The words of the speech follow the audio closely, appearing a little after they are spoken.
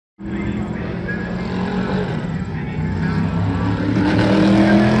Hello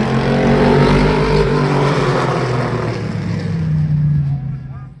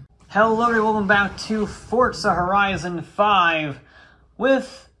everybody, welcome back to Forza Horizon 5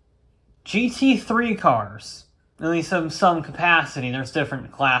 with GT3 cars. At least in some capacity, there's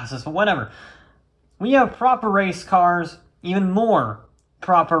different classes, but whatever. We have proper race cars, even more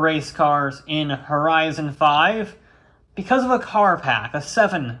proper race cars in Horizon 5 because of a car pack, a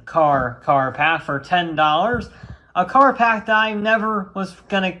 7-car car pack for $10. A car pack that I never was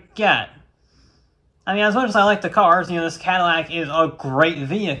gonna get. I mean, as much as I like the cars, you know, this Cadillac is a great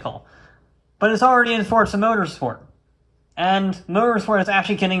vehicle. But it's already in Forza Motorsport. And Motorsport is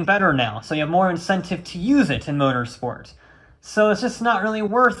actually getting better now, so you have more incentive to use it in Motorsport. So it's just not really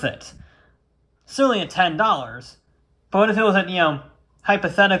worth it. Certainly at $10. But what if it was at, you know,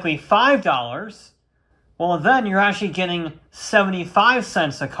 hypothetically $5? Well, then you're actually getting 75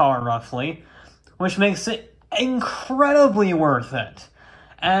 cents a car, roughly, which makes it incredibly worth it.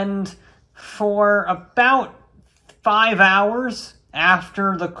 And for about 5 hours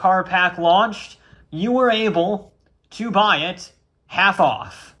after the car pack launched, you were able to buy it half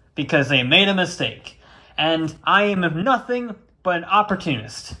off because they made a mistake. And I am nothing but an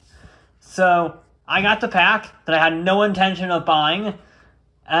opportunist. So I got the pack that I had no intention of buying,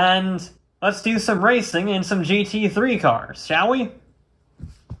 and let's do some racing in some GT3 cars, shall we?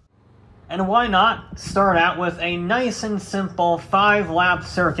 And why not start out with a nice and simple 5-lap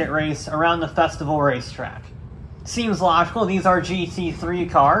circuit race around the festival racetrack. Seems logical, these are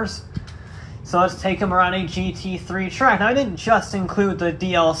GT3 cars. So let's take them around a GT3 track. Now I didn't just include the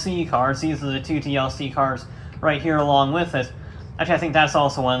DLC cars, these are the 2 DLC cars right here along with it. Actually, I think that's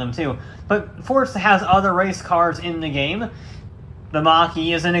also one of them too. But Forza has other race cars in the game. The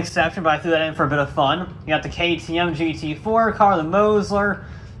Mach-E is an exception, but I threw that in for a bit of fun. You got the KTM GT4 car, the Mosler,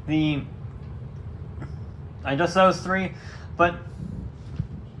 just those 3. But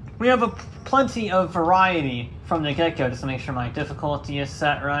we have plenty of variety from the get-go, just to make sure my difficulty is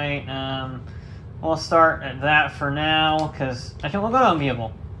set right. We'll start at that for now, because actually we'll go to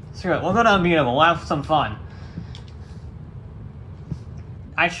Unbeatable. Screw it, we'll go to Unbeatable, we'll have some fun.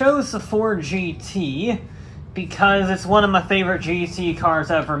 I chose the Ford GT because it's one of my favorite GT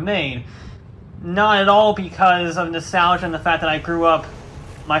cars ever made. Not at all because of nostalgia and the fact that I grew up,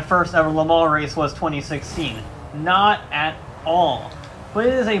 my first ever Le Mans race was 2016. Not at all. But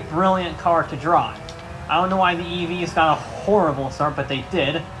it is a brilliant car to drive. I don't know why the EVs got a horrible start, but they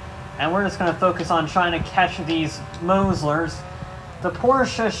did. And we're just going to focus on trying to catch these Moslers. The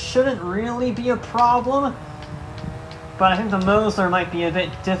Porsche shouldn't really be a problem, but I think the Mosler might be a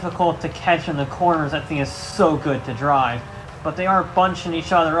bit difficult to catch in the corners. That thing is so good to drive. But they are bunching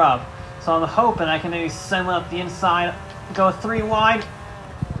each other up. So I'm hoping I can maybe send one up the inside, go 3 wide.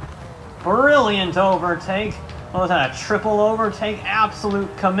 Brilliant overtake. What was that, a triple overtake? Absolute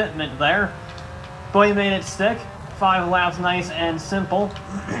commitment there. Boy, made it stick. 5 laps, nice and simple.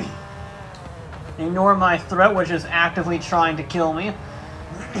 Ignore my throat, which is actively trying to kill me.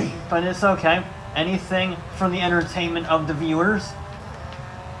 But it's okay. Anything for the entertainment of the viewers.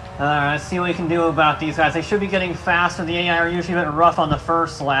 Alright, let's see what we can do about these guys. They should be getting faster. The AI are usually a bit rough on the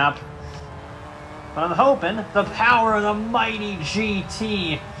first lap. But I'm hoping the power of the mighty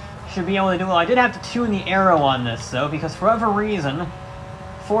GT should be able to do well. I did have to tune the aero on this, though, because for whatever reason,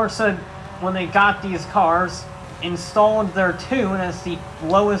 Forza, when they got these cars, installed their tune as the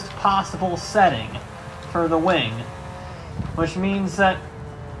lowest possible setting for the wing, which means that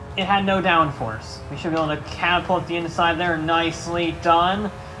it had no downforce. We should be able to catapult the inside there. Nicely done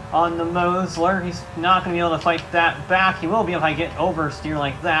on the Mosler. He's not going to be able to fight that back. He will be if I get oversteer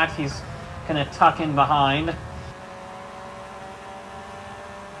like that. He's going to tuck in behind.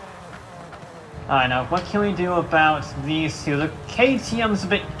 Alright, now what can we do about these two? The KTM's a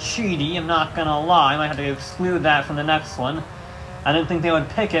bit cheaty, I'm not gonna lie. I might have to exclude that from the next one. I didn't think they would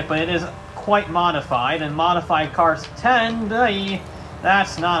pick it, but it is quite modified, and modified cars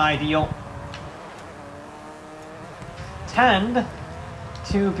that's not ideal, tend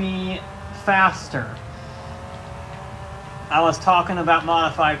to be faster. I was talking about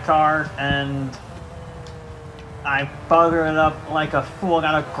modified cars, and I buggered it up like a fool.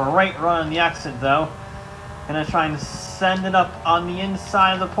 Got a great run on the exit, though. Gonna try and send it up on the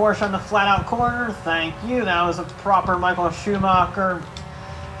inside of the Porsche on the flat-out corner. Thank you. That was a proper Michael Schumacher,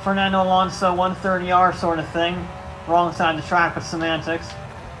 Fernando Alonso 130R sort of thing. Wrong side of the track with semantics.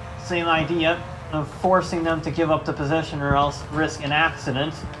 Same idea of forcing them to give up the position or else risk an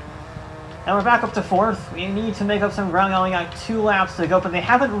accident. And we're back up to 4th. We need to make up some ground. We only got 2 laps to go, but they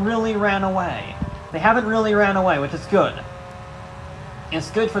haven't really ran away. They haven't really ran away, which is good. It's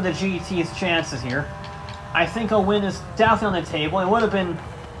good for the GT's chances here. I think a win is definitely on the table. It would have been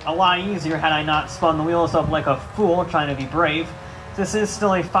a lot easier had I not spun the wheels up like a fool trying to be brave. This is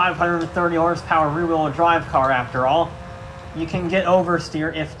still a 530 horsepower rear-wheel drive car after all. You can get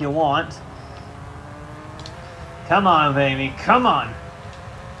oversteer if you want. Come on, baby, come on.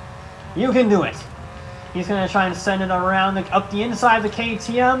 You can do it. He's going to try and send it around up the inside of the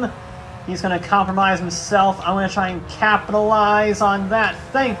KTM. He's going to compromise himself. I'm going to try and capitalize on that.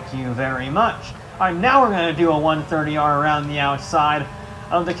 Thank you very much. All right, now we're going to do a 130R around the outside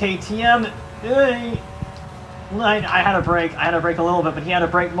of the KTM. I had to brake. I had to brake a little bit, but he had to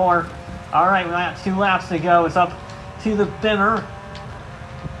brake more. All right, we got 2 laps to go. It's up to the Bimmer.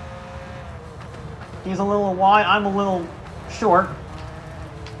 He's a little wide. I'm a little short.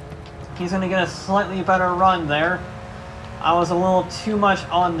 He's going to get a slightly better run there. I was a little too much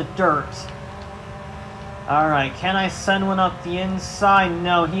on the dirt. Alright, can I send one up the inside?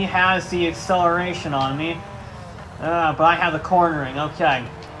 No, he has the acceleration on me. But I have the cornering, okay.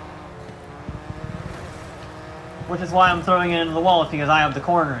 Which is why I'm throwing it into the wall, because I have the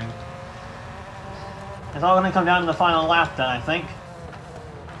cornering. It's all going to come down to the final lap then, I think.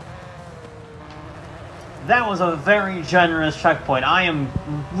 That was a very generous checkpoint. I am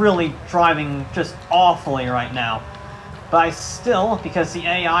really driving just awfully right now. But I still, because the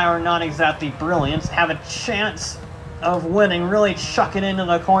AI are not exactly brilliant, have a chance of winning. Really chuck it into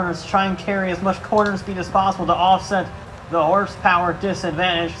the corners, try and carry as much corner speed as possible to offset the horsepower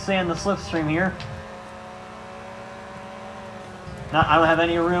disadvantage, say in the slipstream here. Now, I don't have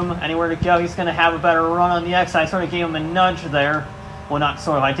any room, anywhere to go. He's going to have a better run on the X. I sort of gave him a nudge there. Well, not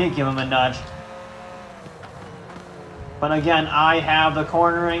sort of, I did give him a nudge. But again, I have the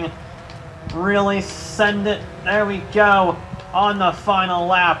cornering. Really send it. There we go. On the final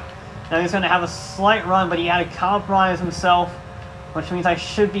lap. Now he's going to have a slight run, but he had to compromise himself, which means I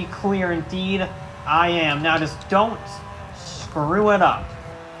should be clear. Indeed, I am. Now just don't screw it up.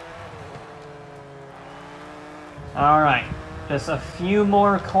 Alright. Just a few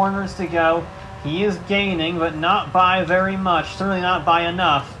more corners to go. He is gaining, but not by very much. Certainly not by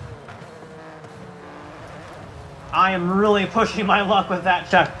enough. I am really pushing my luck with that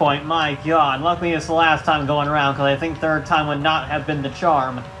checkpoint, my god. Luckily it's the last time going around, because I think third time would not have been the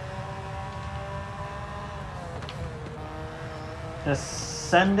charm. Just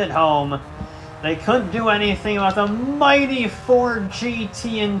send it home. They couldn't do anything about the mighty Ford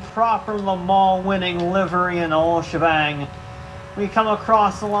GT in proper Le Mans winning livery and the whole shebang. We come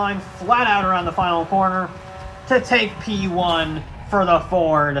across the line flat out around the final corner to take P1 for the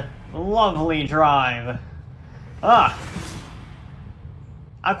Ford. Lovely drive. I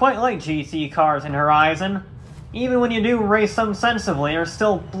quite like GT cars in Horizon. Even when you do race them sensibly, they're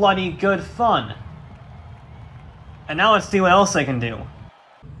still bloody good fun. And now let's see what else they can do.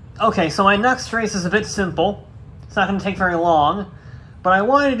 Okay, so my next race is a bit simple. It's not going to take very long. But I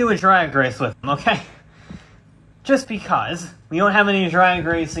wanted to do a drag race with them, okay? Just because. We don't have any drag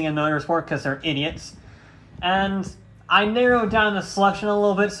racing in motorsport because they're idiots. And I narrowed down the selection a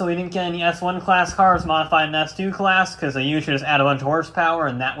little bit so we didn't get any S1 class cars modified in S2 class, because they usually just add a bunch of horsepower,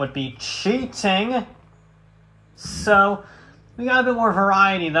 and that would be cheating. So, we got a bit more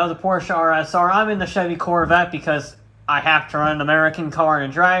variety, though. The Porsche RSR. I'm in the Chevy Corvette because I have to run an American car in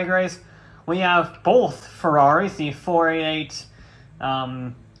a drag race. We have both Ferraris, the 488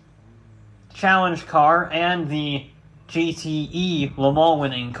 Challenge car and the GTE Le Mans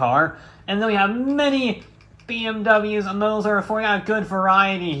winning car. And then we have many BMWs, and those are we got a good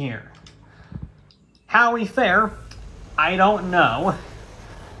variety here. How we fare, I don't know.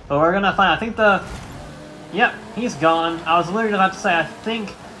 But we're gonna find out. I think yep, he's gone. I was literally about to say, I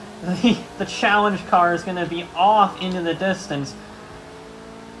think the challenge car is gonna be off into the distance.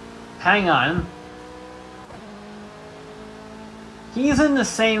 Hang on. He's in the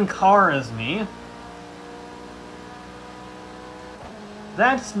same car as me.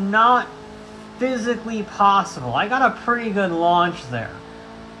 That's not physically possible. I got a pretty good launch there.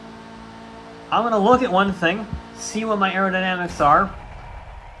 I'm gonna look at one thing, see what my aerodynamics are,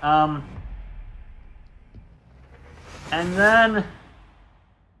 and then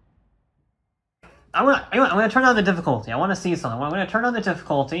I'm gonna turn on the difficulty. I want to see something. I'm gonna turn on the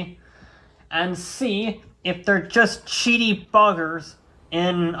difficulty and see if they're just cheaty buggers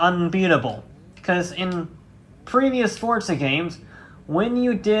in Unbeatable. Because in previous Forza games, when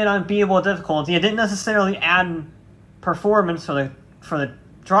you did unbeatable difficulty, it didn't necessarily add performance for the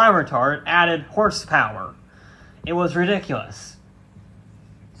driver tar, it added horsepower. It was ridiculous.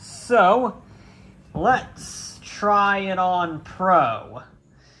 So, let's try it on Pro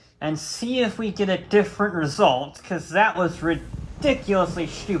and see if we get a different result, because that was ridiculously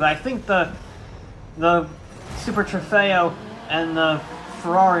stupid. I think the Super Trofeo and the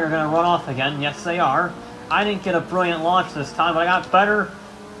Ferrari are going to run off again. Yes, they are. I didn't get a brilliant launch this time, but I got better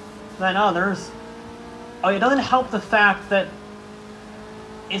than others. Oh, it doesn't help the fact that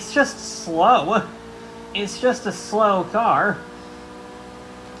it's just slow. It's just a slow car.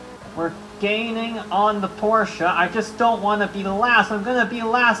 We're gaining on the Porsche. I just don't want to be last. I'm going to be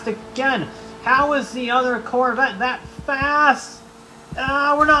last again. How is the other Corvette that fast?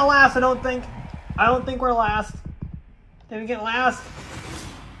 We're not last, I don't think. I don't think we're last. Did we get last?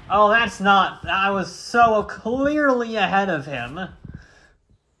 Oh, that's not... I was so clearly ahead of him.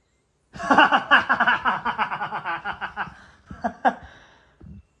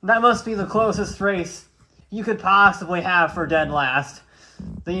 That must be the closest race you could possibly have for dead last.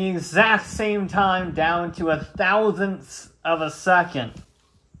 The exact same time down to 1,000th of a second.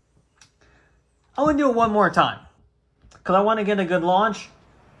 I want to do it one more time, because I want to get a good launch,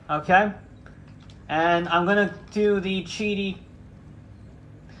 okay? And I'm going to do the cheaty...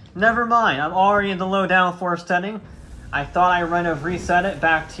 Never mind, I'm already in the low downforce setting. I thought I might have reset it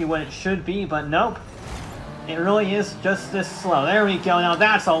back to what it should be, but nope. It really is just this slow. There we go, now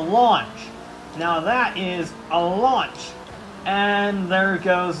that's a launch. Now that is a launch. And there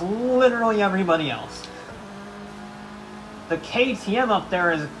goes literally everybody else. The KTM up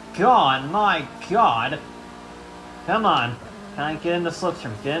there is gone, my god. Come on. Can I get in the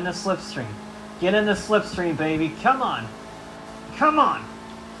slipstream? Get in the slipstream. Get in the slipstream, baby. Come on. Come on.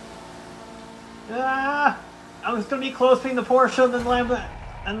 I was going to be close between the Porsche and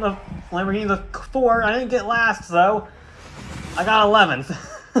the Lamborghini, the Ford. I didn't get last, though. I got 11th.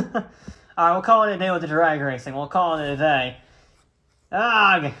 Alright, we'll call it a day with the drag racing. We'll call it a day.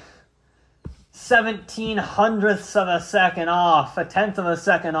 17/100ths of a second off. A 10th of a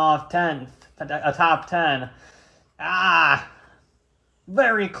second off 10th. A top 10.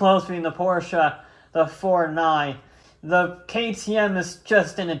 Very close between the Porsche, the Ford, and I. The KTM is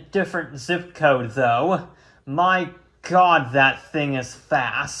just in a different zip code, though. My god, that thing is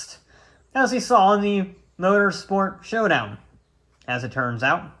fast. As we saw in the Motorsport Showdown, as it turns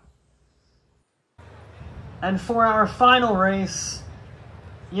out. And for our final race,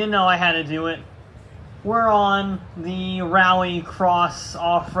 you know I had to do it. We're on the Rally Cross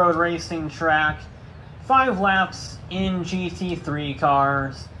off-road racing track. 5 laps in GT3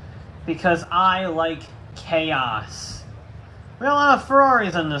 cars, because I like chaos. We got a lot of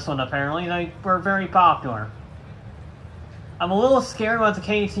Ferraris in this one, apparently. They were very popular. I'm a little scared about the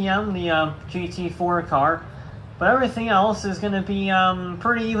KTM, the GT4 car, but everything else is going to be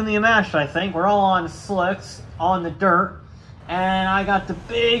pretty evenly matched, I think. We're all on slicks, on the dirt, and I got the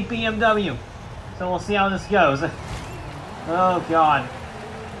big BMW. So we'll see how this goes. Oh, God.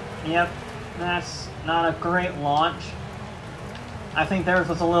 Yep, that's not a great launch. I think theirs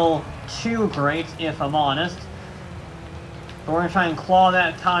was a little too great, if I'm honest. But we're going to try and claw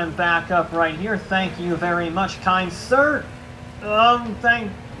that time back up right here. Thank you very much, kind sir.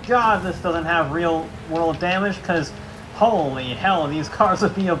 Thank God this doesn't have real world damage, because holy hell, these cars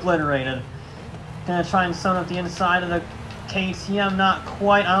would be obliterated. Gonna try and sew up the inside of the KTM, not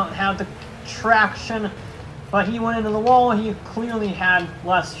quite. I don't have the traction, but he went into the wall. He clearly had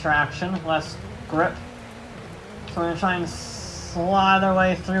less traction, less grip. So we're gonna try and slide our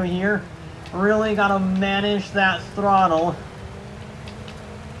way through here. Really gotta manage that throttle.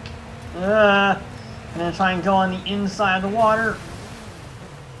 I'm gonna try and go on the inside of the water.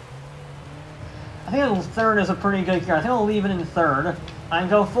 I think third is a pretty good gear. I think I'll leave it in third. I can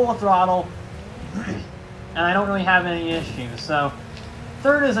go full throttle, and I don't really have any issues. So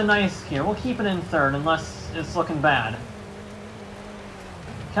third is a nice gear. We'll keep it in third unless it's looking bad.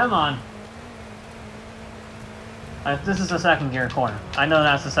 Come on. This is the second gear corner. I know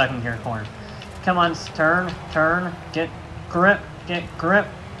that's the second gear corner. Come on, turn, turn, get grip, get grip,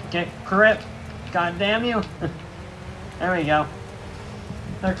 get grip. God damn you. There we go.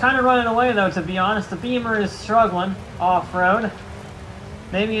 They're kind of running away, though, to be honest. The Beamer is struggling off-road.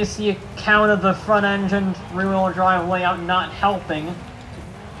 Maybe it's the account of the front-engine rear-wheel drive layout not helping.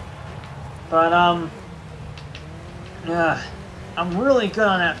 But, I'm really good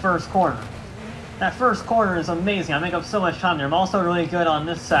on that first corner. That first corner is amazing. I make up so much time there. I'm also really good on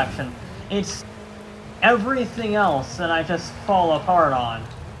this section. It's everything else that I just fall apart on.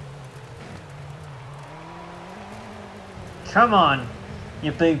 Come on,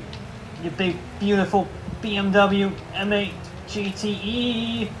 you big, beautiful BMW M8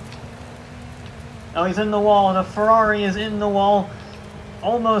 GTE. Oh, he's in the wall. The Ferrari is in the wall.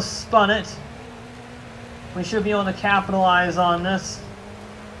 Almost spun it. We should be able to capitalize on this.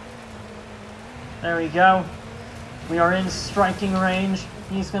 There we go. We are in striking range.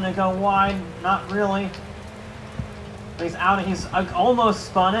 He's going to go wide. Not really. He's out. He's almost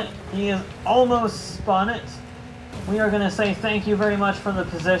spun it. He is almost spun it. We are going to say thank you very much for the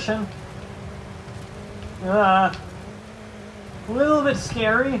position. A little bit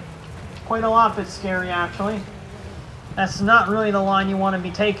scary. Quite a lot bit scary, actually. That's not really the line you want to be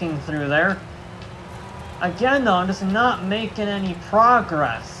taking through there. Again, though, I'm just not making any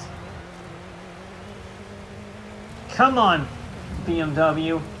progress. Come on,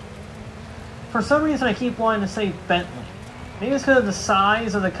 BMW. For some reason, I keep wanting to say Bentley. Maybe it's because of the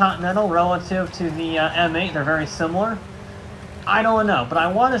size of the Continental relative to the M8. They're very similar. I don't know, but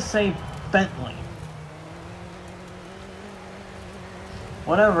I want to say Bentley.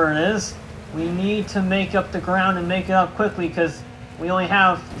 Whatever it is, we need to make up the ground and make it up quickly because we only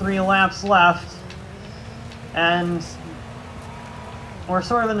have 3 laps left. And we're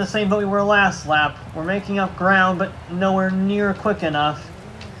sort of in the same boat we were last lap. We're making up ground, but nowhere near quick enough.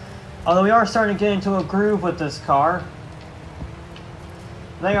 Although we are starting to get into a groove with this car.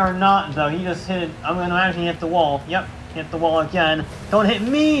 They are not, though. He just hit it. I'm going to imagine he hit the wall. Yep, hit the wall again. Don't hit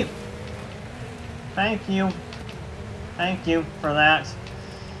me! Thank you. Thank you for that.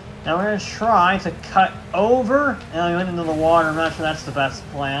 Now we're going to try to cut over. And we went into the water. I'm not sure that's the best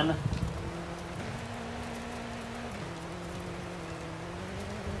plan.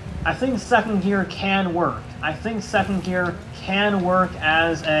 I think second gear can work. I think second gear can work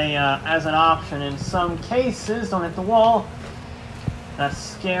as an option in some cases. Don't hit the wall. That's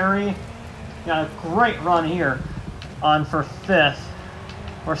scary. Got a great run here on for 5th.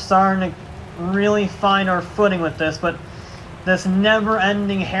 We're starting to really find our footing with this, but this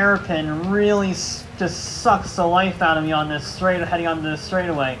never-ending hairpin really just sucks the life out of me on this heading onto this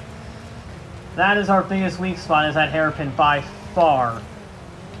straightaway. That is our biggest weak spot, is that hairpin by far.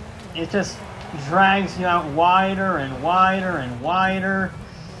 It just drags you out wider and wider and wider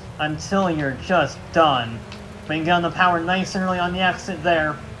until you're just done. We can get on the power nice and early on the exit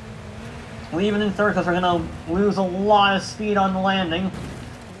there. Leaving in 3rd because we're going to lose a lot of speed on the landing.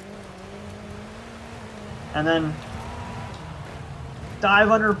 And then dive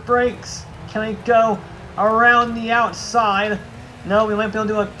under brakes. Can we go around the outside? No, we might be able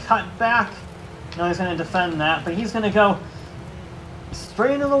to do a cut back. No, he's going to defend that, but he's going to go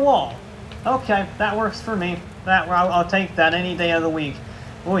straight into the wall. Okay, that works for me. I'll take that any day of the week.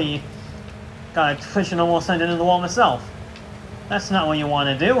 We got a twitch and almost sent it into the wall myself. That's not what you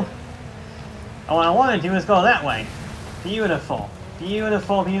want to do. What I want to do is go that way. Beautiful.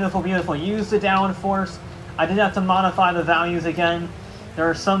 Beautiful, beautiful, beautiful. Use the downforce. I did have to modify the values again. There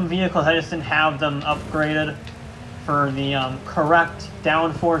are some vehicles I just didn't have them upgraded for the correct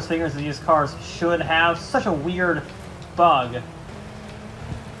downforce figures that these cars should have. Such a weird bug.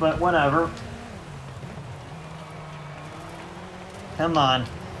 But whatever. Come on.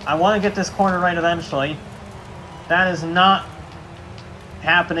 I want to get this corner right eventually. That is not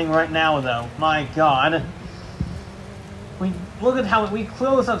happening right now, though. My God. We look at how we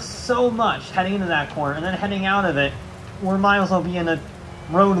close up so much heading into that corner, and then heading out of it, we might as well be in a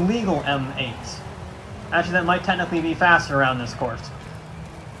road legal M8. Actually, that might technically be faster around this course.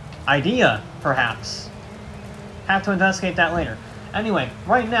 Idea, perhaps. Have to investigate that later. Anyway,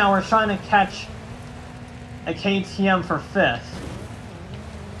 right now we're trying to catch a KTM for 5th.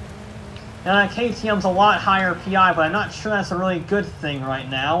 Now that KTM's a lot higher PI, but I'm not sure that's a really good thing right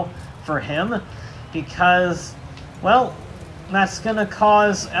now for him, because, well, that's gonna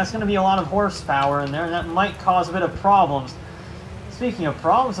be a lot of horsepower in there, and that might cause a bit of problems. Speaking of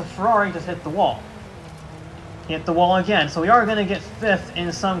problems, the Ferrari just hit the wall. Hit the wall again, so we are gonna get 5th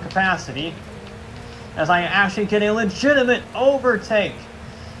in some capacity, as I actually get a legitimate overtake.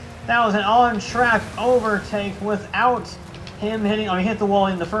 That was an on-track overtake without him hitting, I mean, hit the wall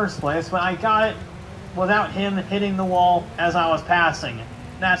in the first place, but I got it without him hitting the wall as I was passing.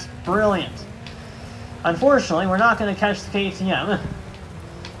 That's brilliant. Unfortunately, we're not going to catch the KTM.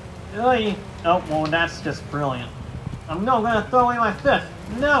 Oh, well, that's just brilliant. I'm going to throw away my 5th.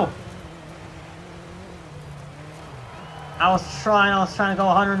 No! I was trying to go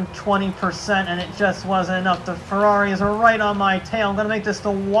 120%, and it just wasn't enough. The Ferraris are right on my tail. I'm going to make this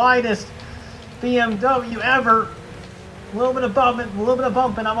the widest BMW ever. A little bit of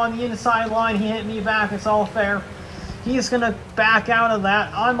bump, and I'm on the inside line. He hit me back. It's all fair. He's going to back out of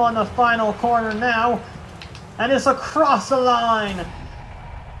that. I'm on the final corner now, and it's across the line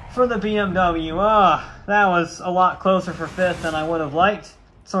for the BMW. That was a lot closer for 5th than I would have liked.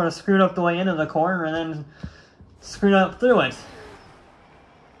 Sort of screwed up the way into the corner, and then screwed up through it.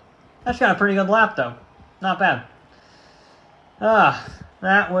 That's got a pretty good lap, though. Not bad.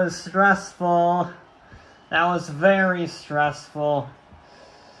 That was stressful. That was very stressful.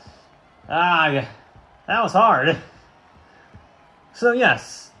 That was hard. So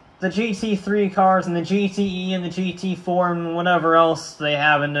yes, the GT3 cars and the GTE and the GT4 and whatever else they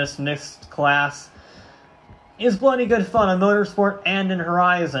have in this mixed class is bloody good fun on Motorsport and in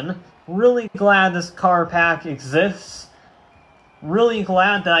Horizon. Really glad this car pack exists. Really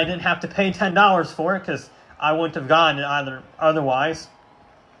glad that I didn't have to pay $10 for it, because I wouldn't have gotten it otherwise.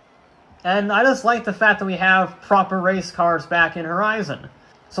 And I just like the fact that we have proper race cars back in Horizon.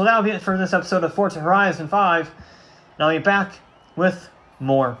 So that'll be it for this episode of Forza Horizon 5. And I'll be back with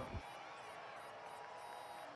more.